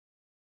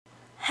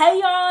Hey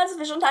y'all, it's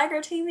Official Tiger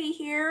TV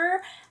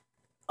here.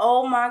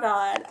 Oh my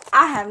god,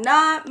 I have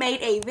not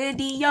made a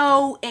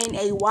video in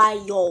a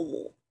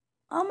while.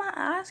 Oh, my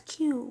eyes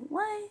cute.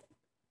 What?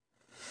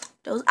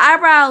 Those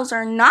eyebrows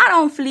are not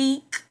on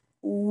fleek.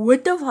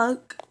 What the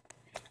fuck?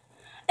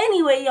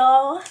 Anyway,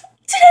 y'all,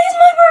 today's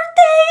my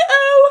birthday.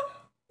 Oh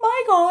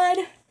my god,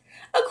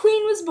 a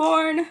queen was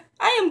born.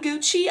 I am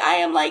Gucci. I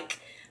am like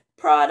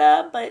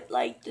Prada, but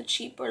like the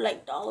cheaper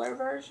like dollar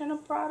version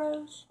of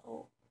Prada.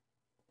 So.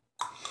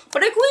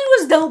 But a queen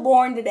was still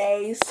born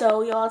today.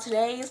 So y'all,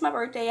 today is my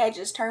birthday. I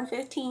just turned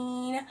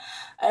 15.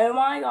 Oh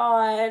my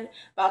god.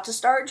 About to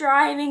start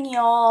driving,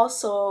 y'all.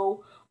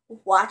 So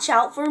watch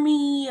out for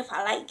me if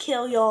I like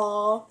kill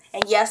y'all.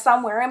 And yes,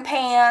 I'm wearing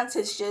pants.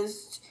 It's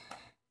just,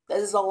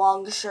 this is a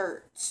long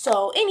shirt.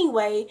 So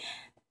anyway,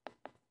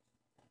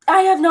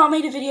 I have not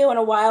made a video in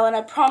a while, and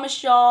I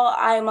promise y'all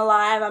I am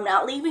alive. I'm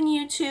not leaving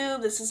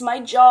YouTube. This is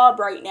my job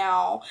right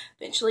now.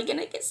 Eventually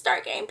gonna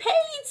start getting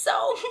paid,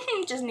 so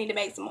just need to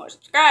make some more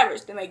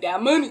subscribers to make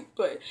that money.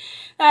 But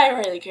I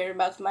don't really care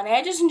about the money.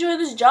 I just enjoy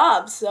this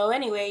job. So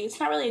anyway, it's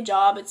not really a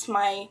job. It's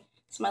my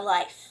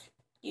life.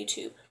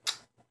 YouTube.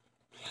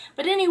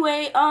 But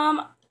anyway,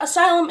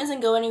 Asylum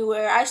isn't going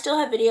anywhere. I still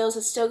have videos.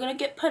 It's still going to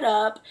get put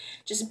up.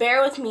 Just bear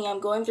with me.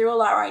 I'm going through a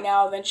lot right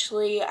now.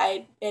 Eventually,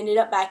 I ended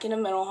up back in a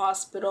mental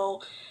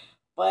hospital.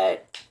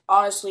 But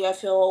honestly, I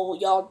feel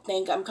y'all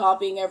think I'm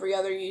copying every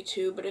other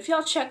YouTube. But if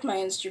y'all check my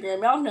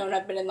Instagram, y'all know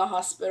I've been in the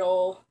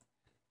hospital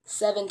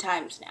 7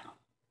 times now.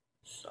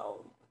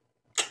 So,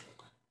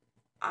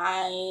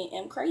 I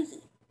am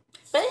crazy.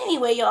 But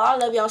anyway, y'all, I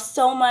love y'all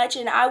so much,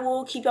 and I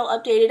will keep y'all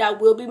updated. I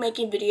will be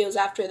making videos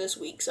after this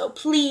week, so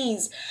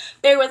please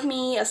bear with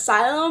me.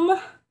 Asylum,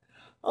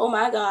 oh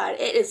my god,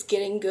 it is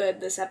getting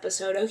good, this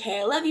episode.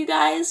 Okay, I love you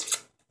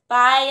guys.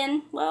 Bye,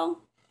 and,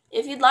 well,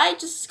 if you'd like,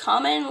 just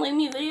comment and leave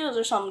me videos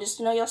or something, just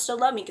to know y'all still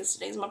love me, because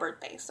today's my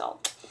birthday, so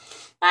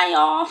bye,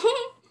 y'all.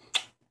 What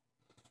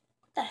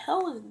the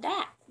hell was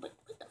that?